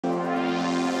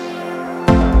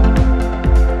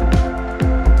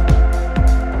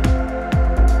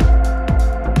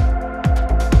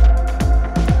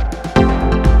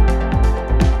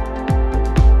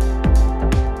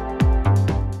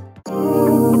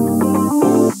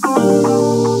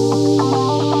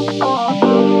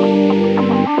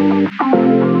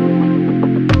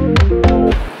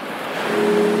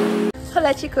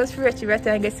because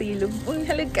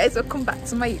hello guys, welcome back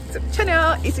to my YouTube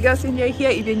channel. It's your girl Senior here.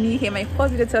 If you're new here, my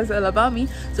first video tells you all about me,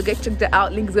 so get check that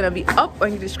out. Link is gonna be up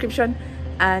on the description.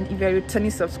 And if you're a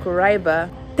returning subscriber,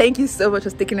 thank you so much for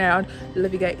sticking around.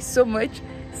 Love you guys so much.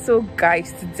 So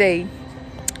guys, today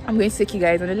I'm going to take you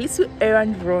guys on a little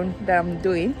errand run that I'm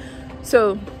doing.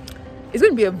 So it's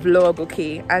going to be a vlog,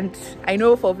 okay? And I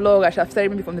know for vlog I should have started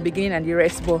maybe from the beginning and the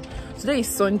rest, but today is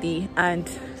Sunday and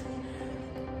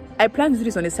I planned to do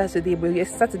this on a Saturday, but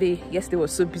yesterday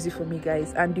was so busy for me,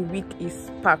 guys, and the week is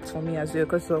packed for me as well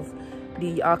because of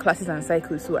our classes and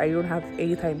cycles, so I don't have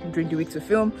any time during the week to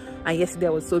film. And yesterday I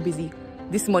was so busy.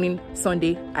 This morning,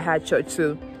 Sunday, I had church,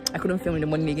 so I couldn't film in the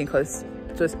morning again because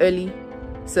it was early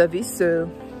service.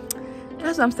 So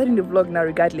that's why I'm starting the vlog now.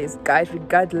 Regardless, guys,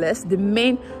 the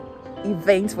main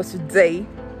event for today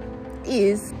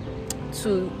is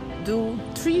to do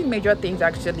 3 major things,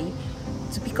 actually.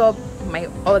 To pick up my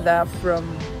order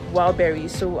from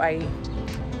Wildberries. So I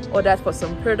ordered for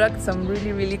some products, some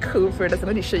really cool products. I'm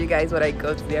going to show you guys what I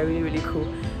got. They are really cool.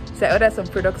 So I ordered some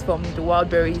products from the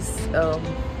Wildberries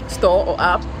store or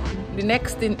app. The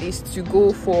next thing is to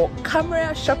go for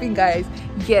camera shopping, guys.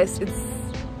 Yes, it's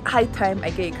high time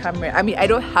I get a camera. I mean, I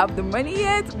don't have the money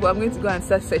yet, but I'm going to go and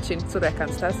start searching so that I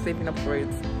can start saving up for it.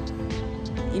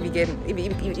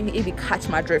 If you catch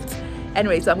my drift.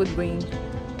 Anyway, so I'm going to be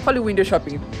going call it window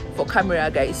shopping for camera,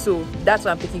 guys. So that's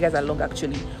why I'm taking you guys along,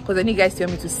 actually, because I need you guys to tell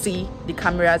me to see the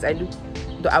cameras I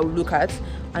will look at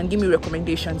and give me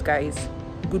recommendations, guys.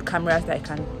 Good cameras that I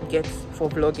can get for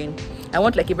vlogging. I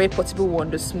want like a very portable one,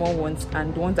 the small ones,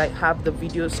 and the ones that have the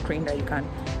video screen that you can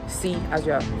see as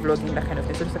you're vlogging, that kind of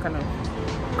thing. So that's the kind of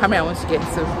camera I want to get.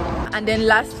 So, and then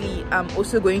lastly, I'm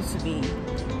also going to be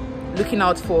looking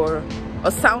out for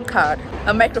a sound card,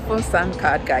 a microphone sound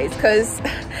card, guys,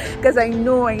 because I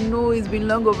know it's been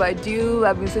long overdue.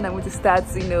 I've been saying I'm going to start,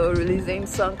 releasing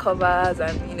song covers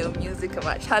and music on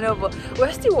my channel, but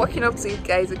we're still working up to it,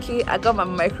 guys. Okay, I got my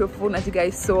microphone, as you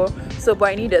guys saw, but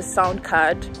I need a sound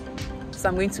card, so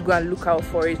I'm going to go and look out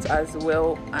for it as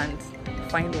well and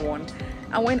find one.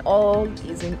 And when all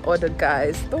is in order,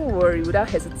 guys, don't worry, without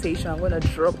hesitation, I'm gonna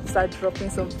start dropping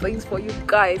some things for you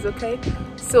guys, okay?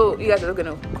 So you guys are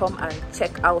gonna come and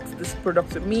check out this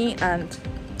product with me and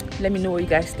let me know what you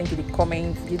guys think in the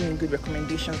comments. Give me good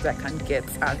recommendations that I can get.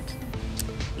 And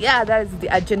yeah, that is the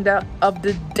agenda of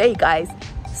the day, guys.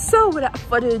 So without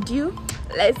further ado,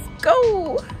 let's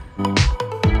go.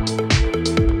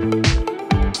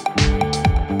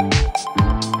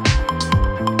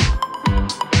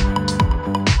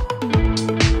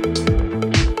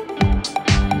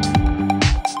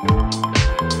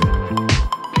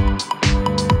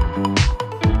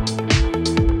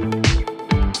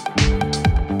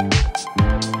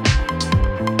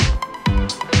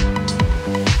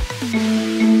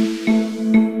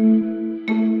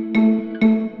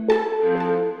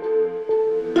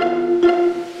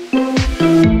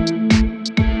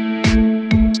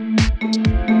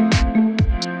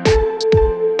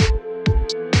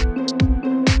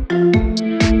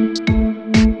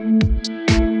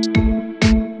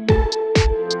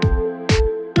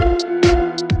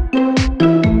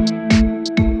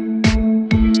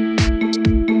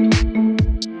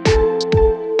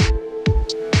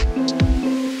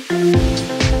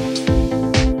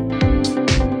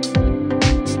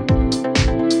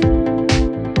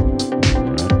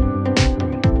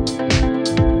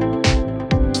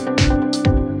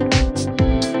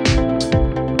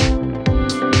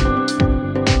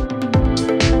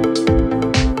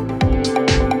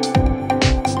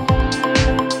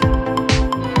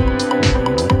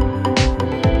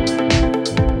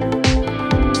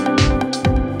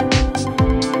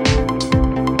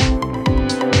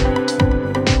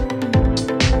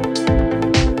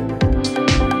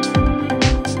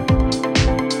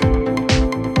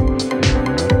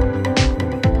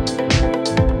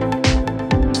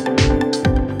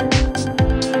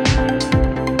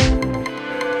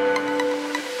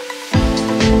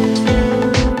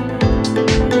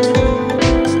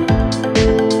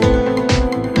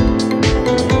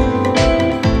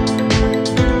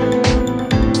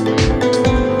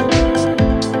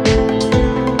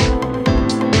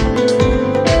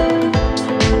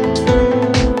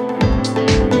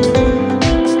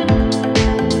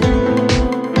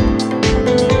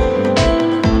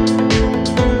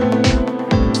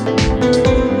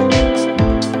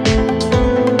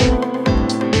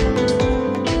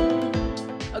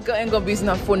 Ain't gonna be using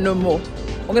that phone no more.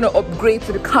 I'm gonna upgrade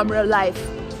to the camera life,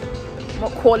 more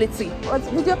quality. What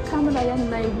video camera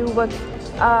I do? But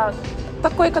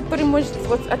такой, который может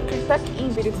вот открыть так и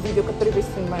видеть видео, который вы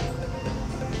снимаете.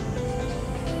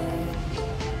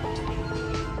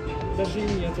 Даже и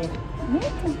нету.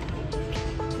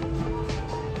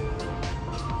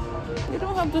 You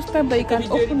don't have those type that you can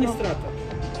open up. Видеорегистратор.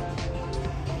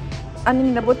 Они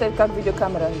не работают как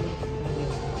видеокамера.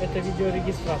 Это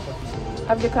видеорегистратор.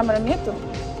 А видеокамера нету?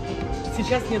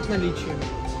 Сейчас нет наличия.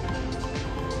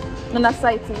 Но на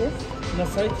сайте есть? На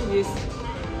сайте есть.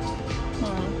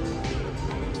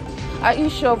 А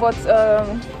еще вот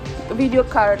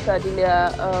видеокарта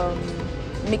для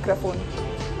микрофон.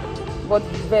 Вот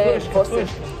V8.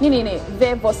 Не,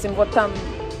 V8, вот там.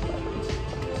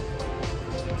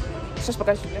 Сейчас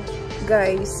покажу.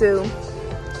 Guys, so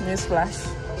newsflash.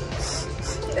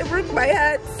 They broke my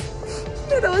heart.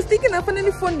 I was thinking I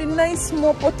finally found a nice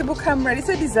small portable camera. They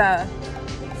said these are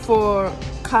for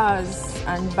cars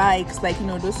and bikes, like, you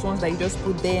know, those ones that you just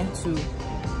put there to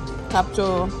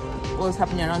capture what's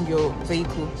happening around your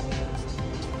vehicle.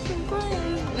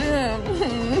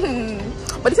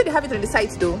 But they said they have it on the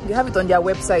site though. They have it on their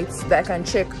website that I can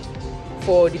check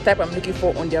for the type I'm looking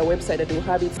for on their website, that they will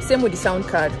have it. Same with the sound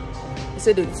card. They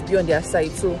said it will be on their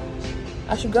site, so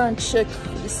I should go and check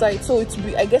the site. So it's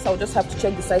be, I guess I'll just have to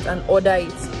check the site and order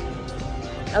it.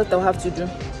 That's what I'll have to do.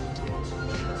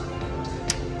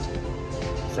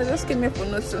 So I just came here for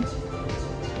nothing.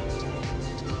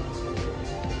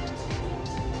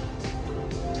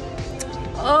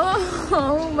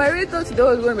 Oh, my really thought today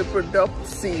was going to be productive.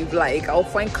 Like, I'll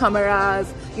find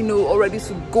cameras, you know, all ready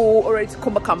to go, all ready to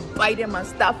come back and buy them and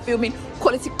start filming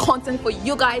quality content for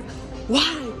you guys. Why?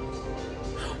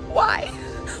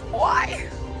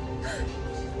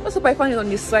 What's up? I found it on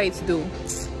this site though.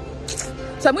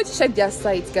 So I'm going to check their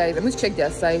site, guys. I'm going to check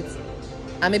their site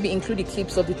and maybe include the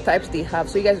clips of the types they have,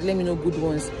 so you guys let me know good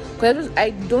ones. Because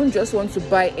I don't just want to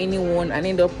buy anyone and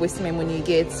end up wasting my money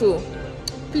again. So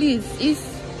please, if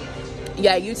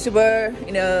you're a YouTuber,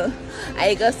 you know,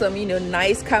 I got some, you know,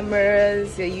 nice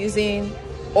cameras you're using,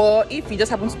 or if you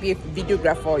just happen to be a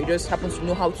videographer, you just happen to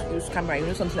know how to use camera, you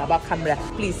know something about camera,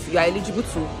 please, you are eligible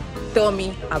to tell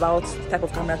me about the type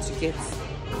of camera to get.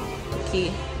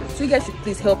 Okay, so you guys should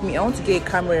please help me. I want to get a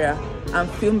camera and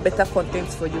film better content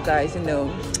for you guys, you know,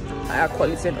 higher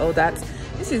quality and all that.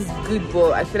 This is good,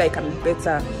 but I feel like I'm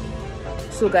better.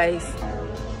 So guys,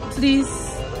 please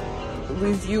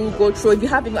review, go through. If you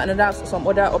have even some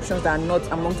other options that are not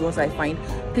among the ones I find,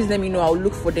 please let me know. I'll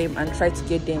look for them and try to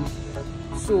get them.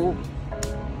 So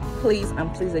please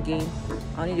and please again,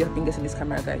 I need your help in getting this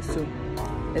camera, guys. So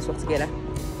let's work together.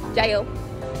 Jail.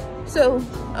 So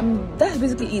that's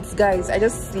basically it, guys. I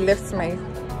just left my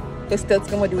hairstyle to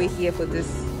come all the way here for this.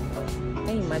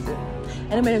 Can you imagine?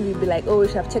 And then many of you be like, oh, we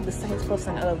should have checked the site first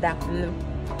and all of that.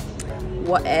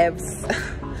 Whatevs.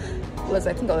 Because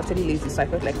I think I was actually lazy, so I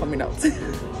felt like coming out.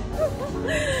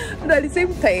 But at the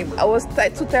same time, I was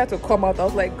too tired to come out. I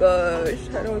was like, gosh,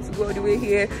 I don't want to go all the way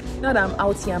here. Now that I'm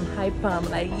out here, I'm hyper. I'm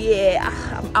like, yeah,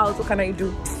 I'm out. What can I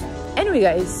do? Anyway,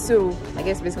 guys, so I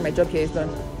guess basically my job here is done.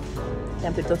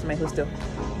 Time to talk to my hostel.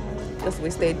 Just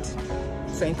wasted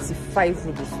 25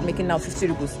 rubles, making now 50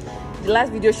 rubles. The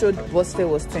last video showed bus fare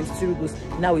was 22 rubles.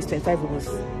 Now it's 25 rubles.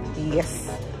 Yes,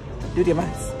 do the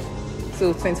maths.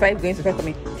 So 25 going to 5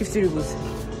 coming, 50 rubles.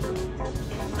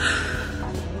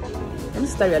 Let me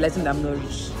start realizing that I'm not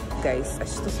rich, guys. I should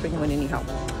stop spending money anyhow.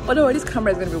 Although this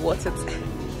camera is going to be worth it.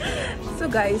 So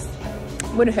guys,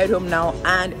 I'm going to head home now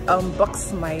and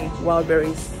unbox my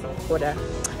Wildberries order.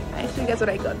 I show you guys what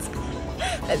I got.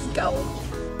 Let's go.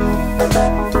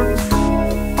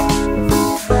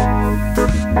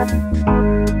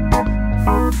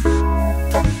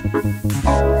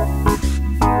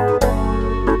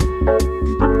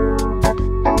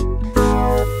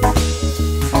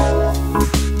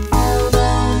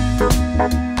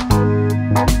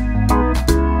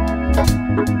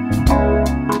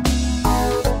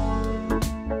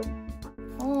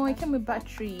 Oh, I came with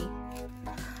battery.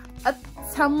 A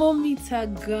thermometer,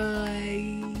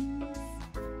 guys.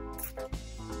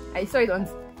 I saw it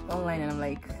online and I'm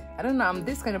like, I don't know, I'm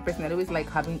this kind of person. I always like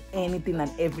having anything and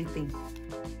everything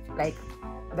like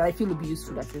that I feel will be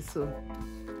useful. That is, so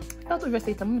I thought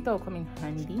obviously thermometer will come in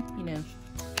handy, you know,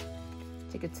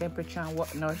 check a temperature and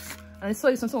whatnot. And I saw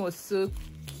this one was so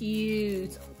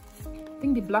cute. I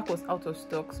think the black was out of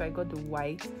stock, so I got the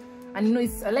white. And you know,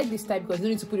 I like this type because you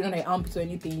don't need to put it on your armpit or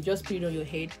anything. You just put it on your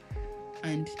head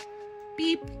and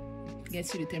beep,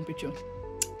 gets you the temperature,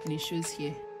 and it shows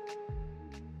here.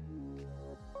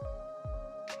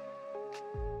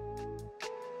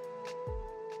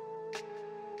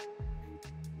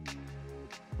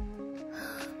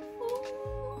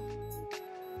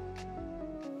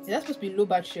 Is that supposed to be low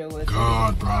battery or what?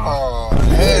 God, bro. Oh,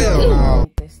 hell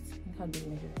no. Test. How do you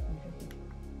measure?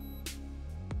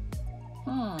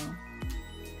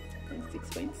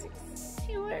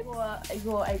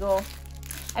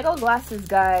 I got glasses,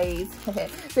 guys.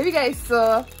 So if you guys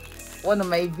saw one of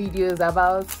my videos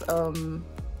about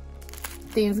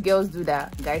things girls do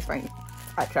that guys find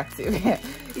attractive,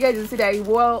 you guys will see that I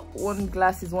wore one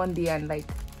glasses one day and like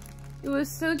it was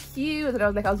so cute, and I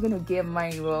was like I was gonna get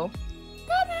mine. Well,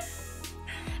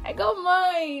 I got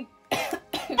mine.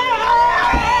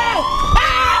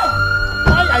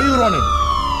 Why are you running?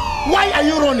 Why are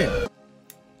you running?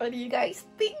 What do you guys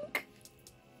think?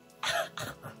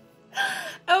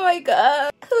 Oh my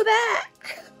god, who that?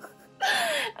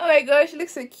 Oh my gosh, she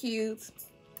looks so cute.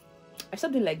 I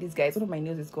stopped doing like this, guys. One of my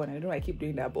nails is gone. I don't know why I keep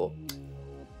doing that, but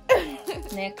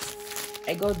next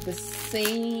I got the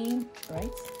same,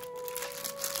 right?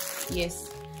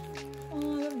 Yes.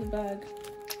 Oh, I love the bag.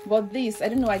 But this, I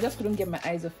don't know, I just couldn't get my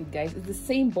eyes off it, guys. It's the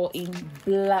same but in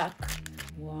black.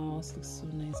 Wow, this looks so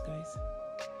nice, guys.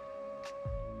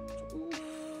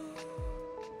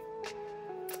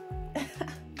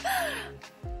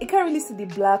 You can't really see the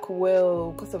black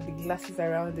well because of the glasses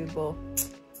around it, but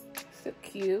so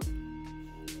cute.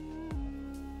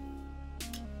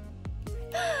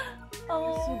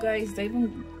 Oh. So guys, they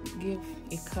even gave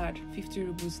a card, 50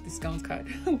 rubles discount card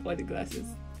for the glasses.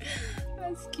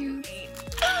 That's cute.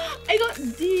 I got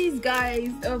these,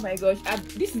 guys. Oh my gosh,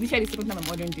 this is literally the second time I'm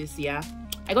ordering this. Yeah,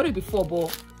 I got it before,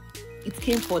 but it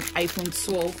came for iPhone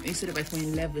 12 instead of iPhone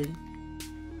 11,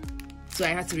 so I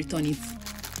had to return it,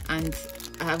 and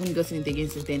I haven't gotten it again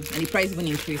since then, and the price even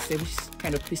increased, which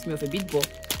kind of pissed me off a bit, but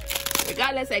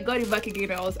regardless, I got it back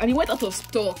again. And it went out of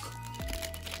stock,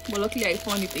 but luckily I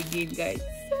found it again, guys.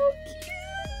 So cute.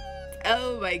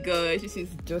 Oh my gosh, this is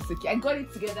just so cute. I got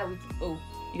it together with, oh,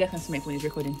 you guys can see my phone is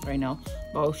recording right now,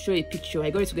 but I'll show you a picture.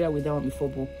 I got it together with that one before,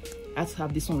 but I had to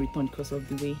have this one returned because of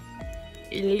the way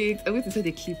it looked. I'm going to say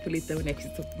the clip later when I put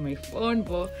it up on my phone,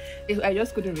 but I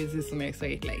just couldn't resist when I saw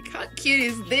it. Like, how cute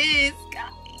is this,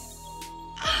 guys?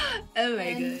 Oh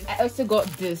my god. I also got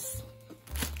this.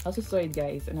 I also saw it,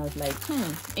 guys, and I was like,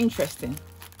 interesting.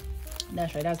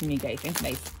 That's right, that's me, guys. It's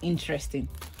nice, interesting.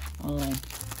 Online,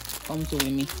 come to with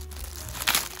me.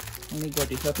 Only God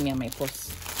will help me and my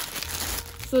purse.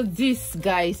 So this,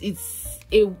 guys, it's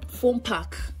a phone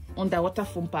pack, underwater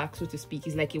phone pack, so to speak.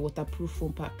 It's like a waterproof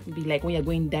phone pack. It'll be like when you're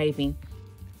going diving,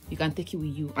 you can take it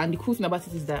with you. And the cool thing about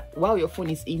it is that while your phone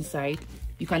is inside,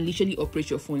 you can literally operate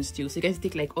your phone still. So you guys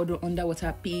take like other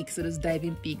underwater pics, so those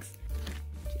diving pics.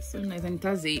 It's so nice, and it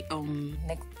has a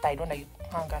neck tie on that you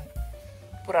hang and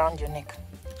put around your neck.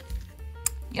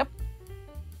 Yep.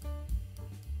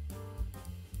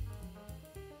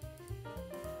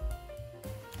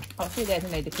 I'll show you guys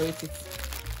when I decorate it,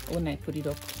 when I put it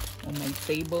up on my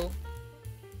table.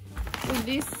 So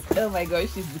this, oh my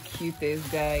gosh, she's the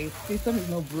cutest, guys. This one is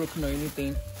not broken or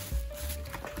anything.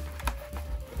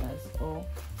 That's all.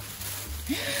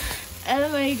 Oh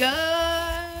my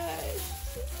gosh,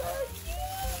 she's so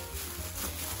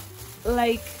cute.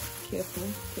 Like, careful.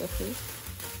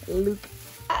 Look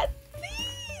at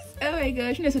this. Oh my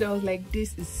gosh, you know, so I was like,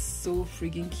 this is so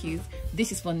freaking cute.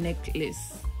 This is for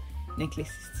necklaces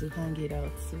to hang it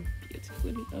out so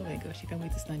beautifully. Oh my gosh, I can't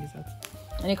wait to stand this out.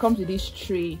 And it comes with this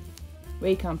tray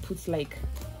where you can put like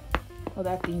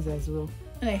other things as well,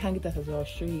 and I hang it up as well. I'll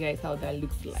show you guys how that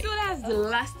looks like. So that's the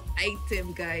last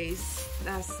item, guys.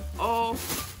 That's all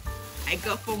I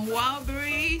got from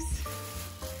Wildberries,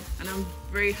 and I'm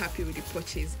very happy with the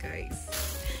purchase, guys.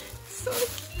 So cute.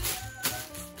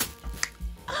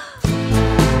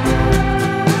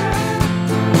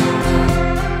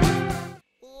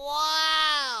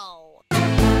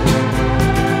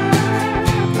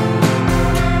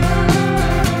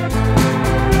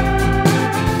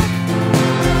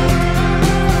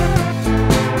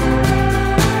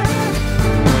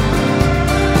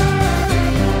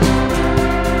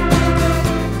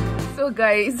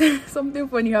 Guys, something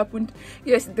funny happened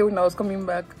yesterday when I was coming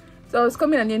back. So I was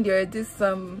coming, and then there were these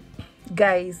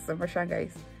guys, some Russian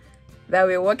guys that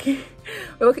were walking.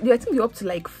 I think they were up to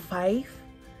like 5,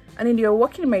 and then they were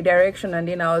walking in my direction, and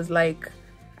then I was like,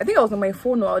 I think I was on my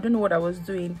phone, or I don't know what I was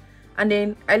doing, and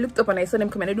then I looked up and I saw them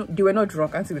coming. They were not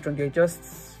drunk, and they were drunk, they were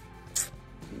just,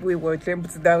 we were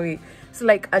put it that way. So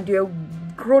like, and they were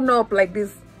grown up like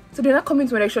this. So they're not coming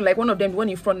to my direction, like one of them, the one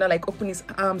in front, now like open his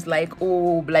arms, like,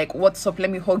 oh, like, what's up, let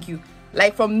me hug you,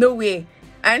 like from nowhere.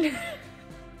 And it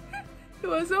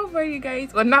was so funny,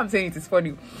 guys. Well, now I'm saying it is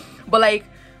funny, but like,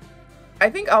 I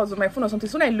think I was on my phone or something.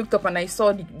 So when I looked up and I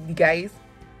saw the guys,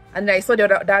 and then I saw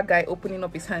that guy opening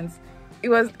up his hands, it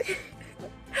was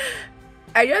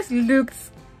I just looked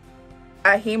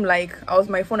at him, like I was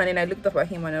on my phone, and then I looked up at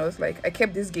him, and I was like, I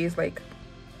kept this gaze like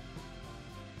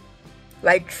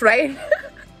trying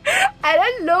I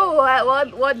don't know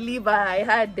what liver I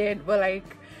had then, but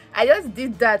like I just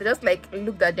did that. I just like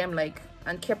looked at them like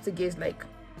and kept a gaze like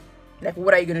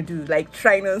what are you gonna do? Like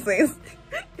try nonsense.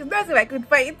 It's not if I could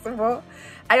fight, but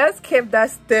I just kept that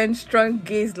stern, strong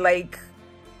gaze like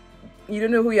you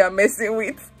don't know who you're messing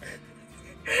with.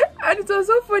 And it was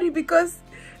so funny because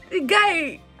the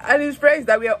guy and his friends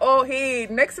that were all hey,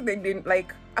 next thing they didn't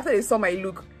like after they saw my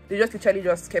look, they just literally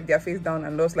just kept their face down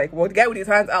and just like the guy with his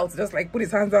hands out just like put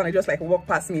his hands down and just like walked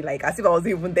past me like as if I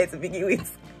wasn't even there to begin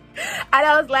with. And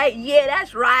I was like, yeah,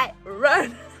 that's right,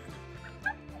 run.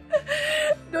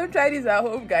 Don't try this at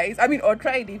home, guys. I mean, or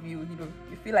try it if you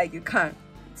feel like you can.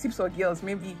 Tips for girls,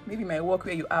 maybe might work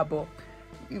where you are, but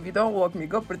if you don't work, may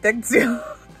God protect you.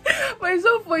 But it's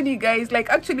so funny, guys. Like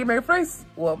actually my friends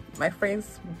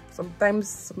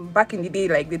sometimes back in the day,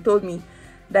 like they told me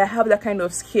that I have that kind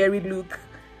of scary look,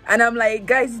 and I'm like,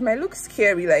 guys, is my look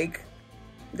scary? Like,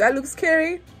 that looks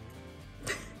scary?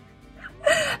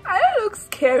 I don't look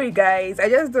scary, guys. I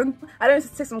don't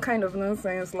say some kind of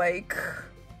nonsense like,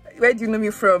 where do you know me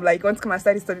from? Like, once come and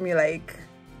started telling me like,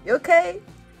 you okay?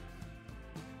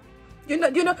 Do you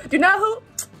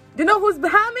know who's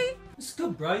behind me?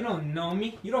 Still, bro, you don't know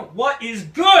me. You don't. What is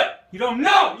good? You don't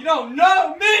know. You don't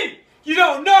know me. You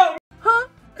don't know. Huh?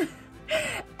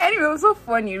 Anyway, it was so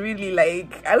funny, really.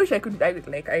 Like, I wish I had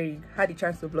the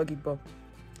chance to vlog it, but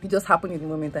it just happened in the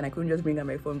moment, and I couldn't just bring out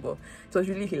my phone. But it was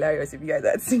really hilarious if you guys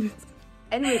had seen it.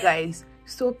 Anyway, guys,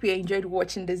 so hope you enjoyed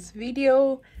watching this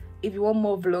video. If you want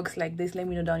more vlogs like this, let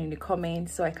me know down in the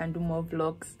comments so I can do more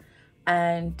vlogs.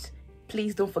 And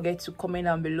please don't forget to comment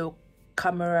down below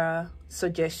camera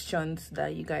suggestions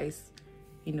that you guys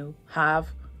have.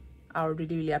 I would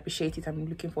really appreciate it. I'm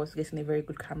looking forward to getting a very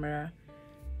good camera.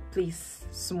 Please,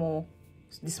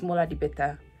 the smaller the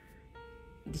better,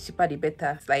 the cheaper the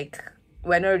better. It's like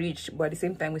we're not rich, but at the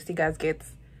same time we still guys get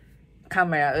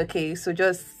camera. Okay, so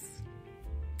just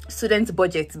student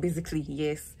budget basically.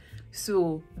 Yes,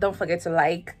 so don't forget to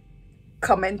like,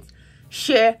 comment,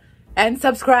 share and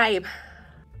subscribe.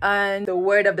 And the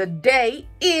word of the day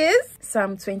is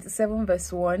Psalm 27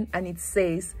 verse 1, and it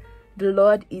says, "The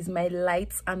Lord is my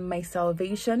light and my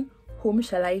salvation. Whom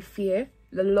shall I fear?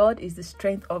 The Lord is the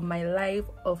strength of my life.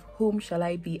 Of whom shall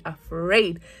I be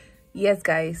afraid?" Yes,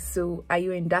 guys, so are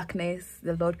you in darkness?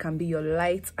 The Lord can be your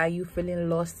light. Are you feeling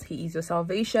lost? He is your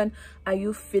salvation. Are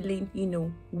you feeling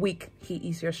weak? He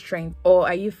is your strength. Or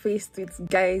are you faced with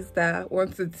guys that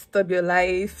want to disturb your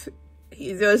life? He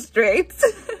is your strength.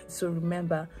 So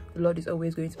remember, the Lord is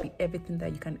always going to be everything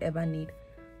that you can ever need,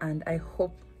 and I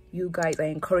hope you guys are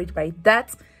encouraged by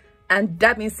that. And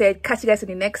that being said, catch you guys in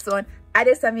the next one.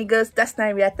 Adios amigos, that's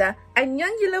Nariata.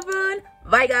 Annyeong.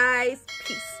 Bye guys,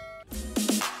 peace.